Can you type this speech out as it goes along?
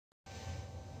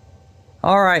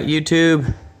Alright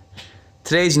YouTube,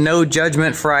 today's No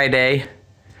Judgment Friday.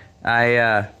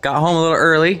 I got home a little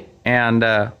early and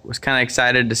was kind of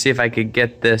excited to see if I could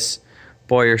get this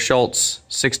Boyer Schultz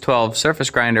 612 surface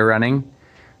grinder running.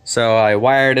 So I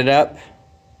wired it up,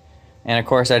 and of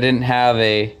course I didn't have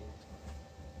a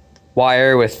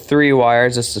wire with 3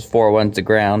 wires. This is 4, one's the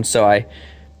ground. So I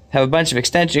have a bunch of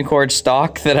extension cord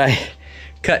stock that I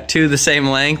cut to the same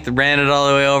length, ran it all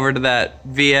the way over to that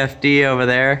VFD over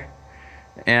there,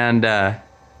 and that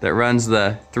runs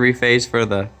the 3-phase for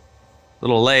the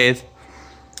little lathe.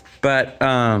 But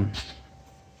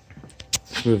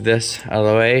move this out of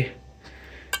the way,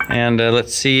 and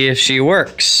let's see if she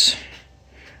works.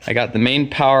 I got the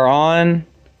main power on.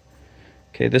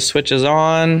 Okay, this switch is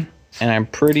on, and I'm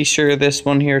pretty sure this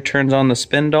one here turns on the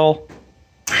spindle.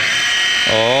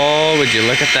 Oh, would you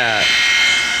look at that?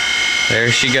 There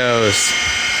she goes.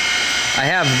 I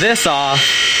have this off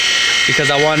because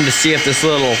I wanted to see if this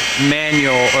little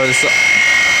manual or this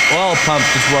oil pump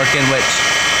is working, which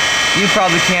you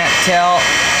probably can't tell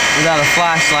without a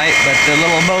flashlight, but the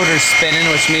little motor's spinning,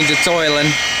 which means it's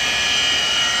oiling.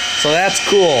 So that's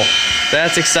cool.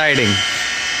 That's exciting.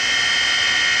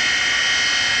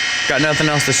 Got nothing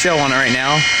else to show on it right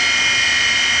now.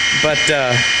 But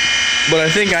what I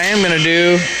think I am gonna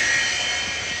do,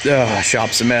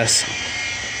 shop's a mess.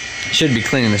 Should be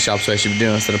cleaning the shop, so I should be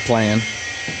doing it instead of playing.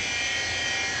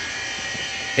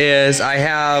 Is I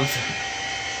have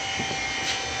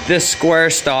this square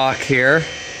stock here,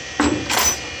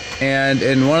 and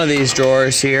in one of these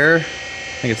drawers here,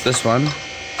 I think it's this one.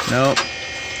 Nope.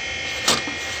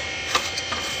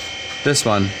 This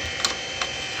one.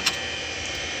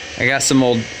 I got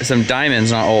some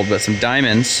diamonds, not old, but some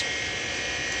diamonds.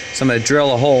 So I'm gonna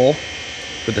drill a hole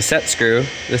with a set screw.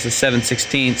 This is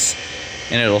 7/16,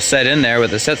 and it'll set in there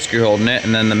with a set screw holding it,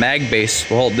 and then the mag base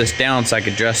will hold this down so I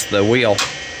could dress the wheel.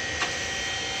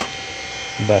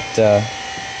 But I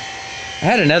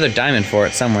had another diamond for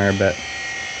it somewhere, but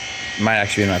it might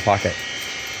actually be in my pocket.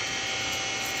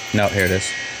 No, here it is.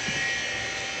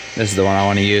 This is the one I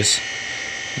want to use.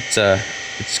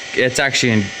 It's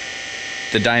actually in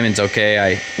the diamond's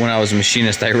okay. When I was a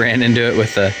machinist, I ran into it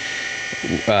with the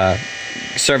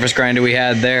surface grinder we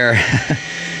had there.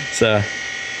 So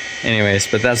anyways,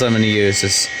 but that's what I'm going to use,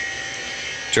 is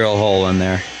drill a hole in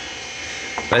there.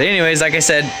 But anyways, like I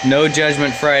said, No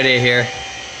Judgment Friday here.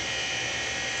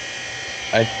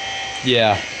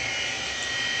 Yeah,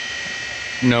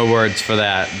 no words for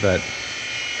that, but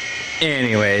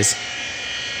anyways,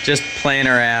 just playing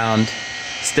around.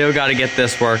 Still got to get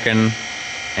this working,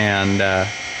 and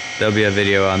there'll be a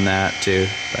video on that too.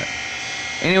 But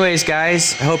anyways,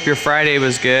 guys, I hope your Friday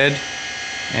was good,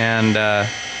 and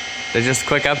there's just a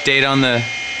quick update on the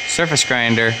surface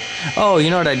grinder. Oh,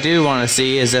 you know what I do want to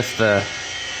see is if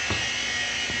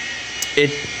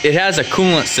it has a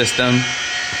coolant system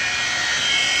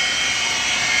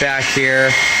back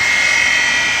here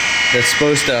that's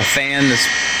supposed to fan this.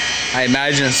 I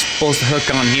imagine it's supposed to hook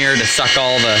on here to suck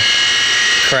all the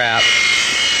crap.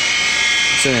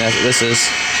 Assuming that's what this is.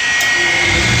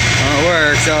 Oh, it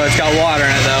works. Oh, it's got water in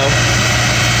it though.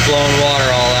 Blowing water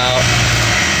all out.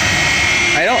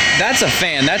 That's a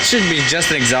fan. That should be just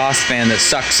an exhaust fan that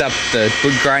sucks up the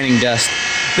grinding dust.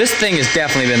 This thing has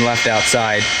definitely been left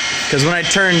outside, because when I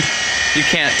turned, you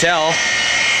can't tell,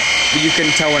 but you can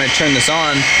tell when I turn this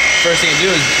on. First thing I do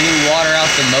is blew water out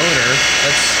the motor.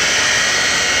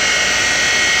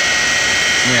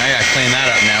 I gotta clean that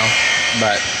up now.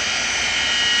 But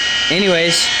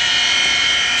anyways,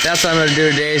 that's what I'm gonna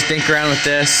do today, is dink around with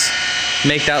this,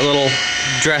 make that little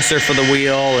dresser for the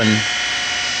wheel, and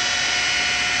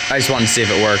I just wanted to see if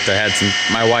it worked.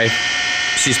 My wife,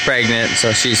 she's pregnant,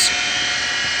 so she's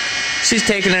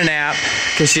taking a nap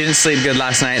because she didn't sleep good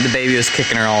last night. The baby was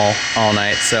kicking her all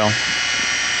night, so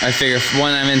I figure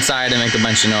when I'm inside I make a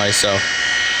bunch of noise, so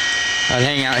I'd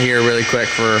hang out here really quick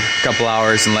for a couple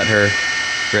hours and let her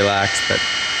relax. But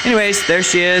anyways, there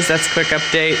she is. That's a quick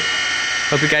update.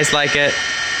 Hope you guys like it.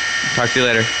 Talk to you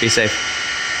later. Be safe.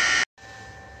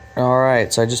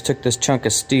 Alright, so I just took this chunk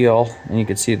of steel, and you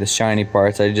can see the shiny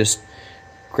parts. I just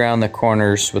ground the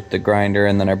corners with the grinder,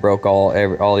 and then I broke all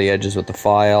the edges with the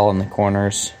file and the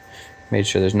corners. Made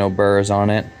sure there's no burrs on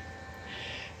it.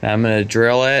 Now I'm going to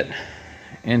drill it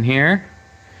in here,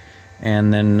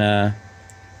 and then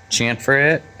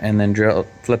chamfer it, and then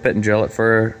flip it and drill it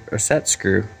for a set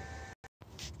screw.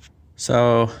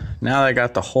 So now that I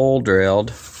got the hole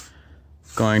drilled,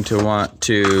 I'm going to want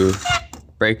to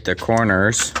break the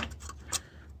corners.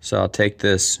 So I'll take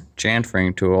this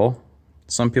chamfering tool.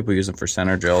 Some people use them for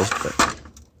center drills, but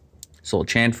this little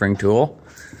chamfering tool,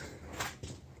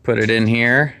 put it in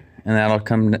here, and that'll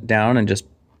come down and just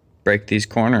break these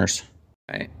corners.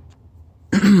 Right.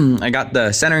 I got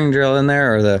the centering drill in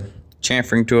there, or the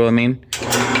chamfering tool, I mean,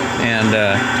 and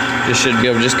just should be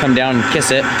able to just come down and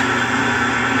kiss it.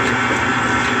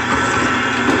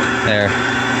 There,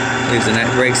 leaves a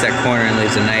breaks that corner and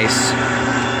leaves a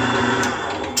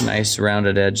nice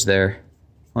rounded edge there.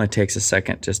 Only takes a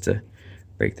second just to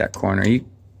break that corner.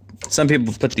 Some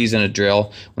people put these in a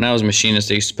drill. When I was a machinist,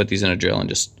 I used to put these in a drill and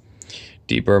just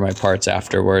deburr my parts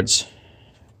afterwards.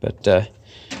 But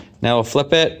now we'll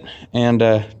flip it and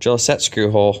drill a set screw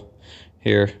hole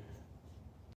here.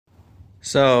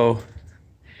 So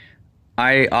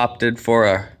I opted for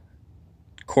a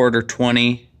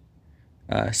 1/4-20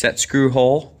 set screw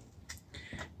hole,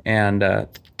 and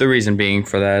the reason being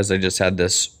for that is I just had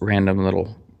this random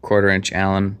little 1/4-inch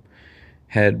Allen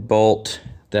head bolt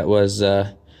that was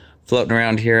floating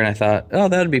around here, and I thought, oh,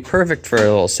 that would be perfect for a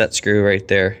little set screw right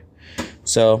there.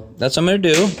 So that's what I'm going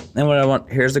to do. And what I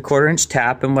want, here's the 1/4-inch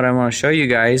tap, and what I want to show you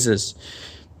guys is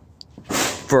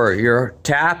for your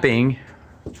tapping,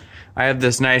 I have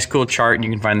this nice cool chart, and you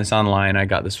can find this online. I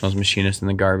got this from Machinist in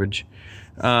the garbage.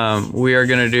 We are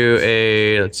going to do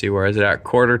a, let's see, where is it at?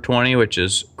 1/4-20, which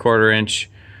is 1/4-inch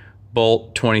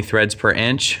bolt, 20 threads per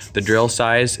inch. The drill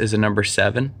size is a number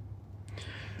 7.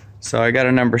 So I got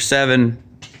a number 7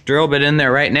 drill bit in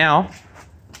there right now,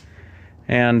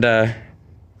 and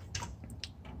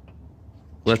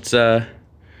let's drill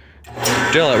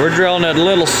it. We're drilling it a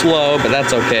little slow, but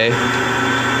that's okay.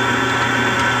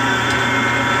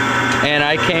 And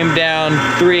I came down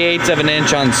 3/8 of an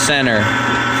inch on center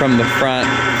from the front.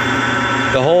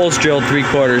 The hole's drilled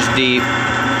 3/4 deep,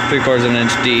 3/4 of an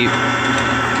inch deep,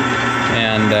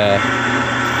 and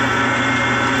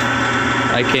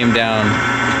I came down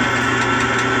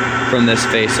from this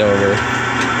face over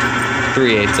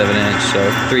 3/8 of an inch, so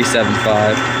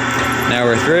 375. Now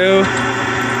we're through.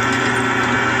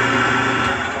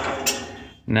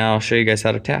 Now I'll show you guys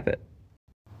how to tap it.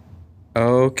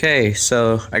 Okay,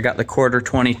 so I got the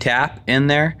 1/4-20 tap in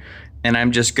there, and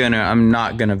I'm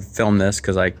not gonna film this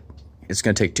because it's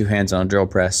gonna take 2 hands on a drill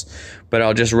press, but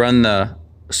I'll just run the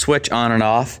switch on and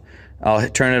off. I'll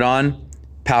turn it on,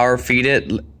 power feed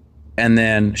it, and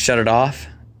then shut it off,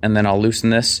 and then I'll loosen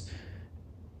this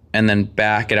and then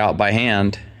back it out by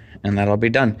hand, and that'll be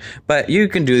done. But you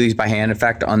can do these by hand. In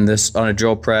fact, on a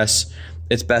drill press,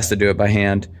 it's best to do it by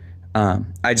hand.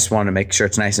 I just want to make sure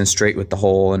it's nice and straight with the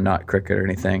hole and not crooked or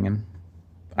anything, and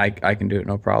I can do it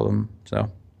no problem. So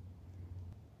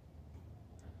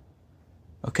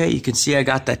okay, you can see I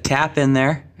got that tap in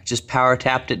there. I just power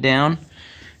tapped it down,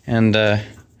 and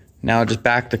now I'll just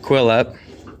back the quill up.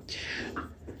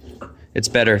 It's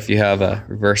better if you have a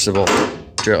reversible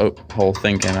drill hole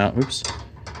thing came out. Oops,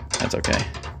 that's okay.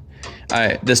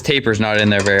 This taper's not in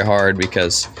there very hard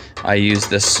because I use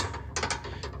this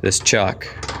chuck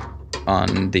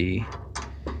on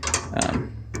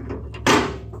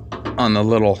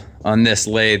this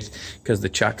lathe, because the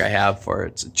chuck I have for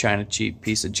it's a China cheap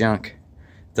piece of junk.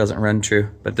 It doesn't run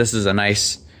true, but this is a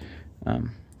nice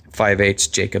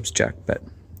 5/8 Jacobs chuck. But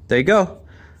there you go,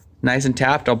 nice and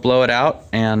tapped. I'll blow it out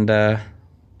and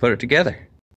put it together.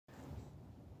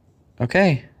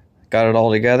 Okay, got it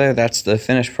all together. That's the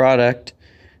finished product.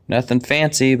 Nothing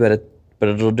fancy, but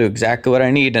it'll do exactly what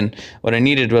I need. And what I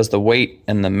needed was the weight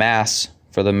and the mass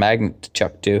for the magnet to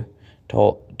chuck to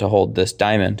hold this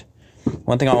diamond.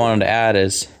 One thing I wanted to add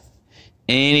is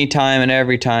anytime and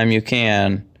every time you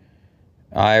can,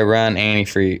 I run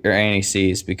antifreeze or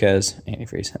anti-seize, because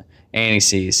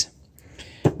anti-seize.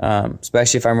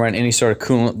 Especially if I'm running any sort of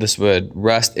coolant, this would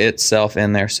rust itself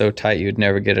in there so tight you'd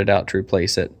never get it out to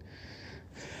replace it.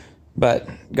 But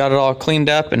got it all cleaned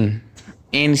up and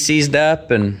anti-seized up,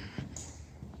 and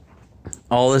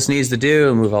all this needs to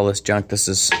do, move all this junk. This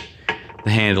is,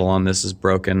 the handle on this is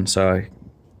broken, so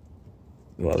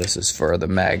well, this is for the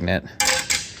magnet.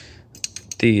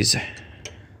 This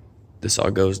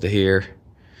all goes to here.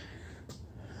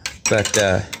 But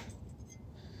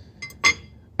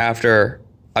after,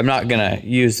 I'm not gonna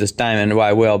use this diamond, well,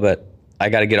 I will, but I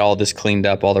gotta get all this cleaned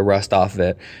up, all the rust off of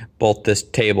it, bolt this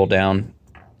table down,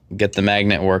 get the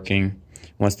magnet working.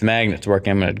 Once the magnet's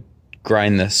working, I'm gonna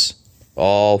grind this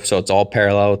all so it's all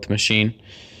parallel with the machine.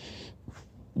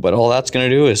 But all that's gonna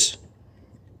do is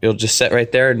it'll just sit right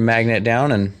there and magnet it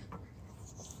down, and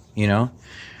you know,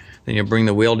 then you'll bring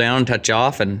the wheel down, touch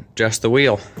off, and adjust the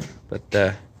wheel. But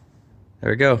there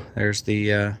we go. There's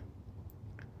the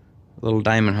little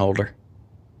diamond holder.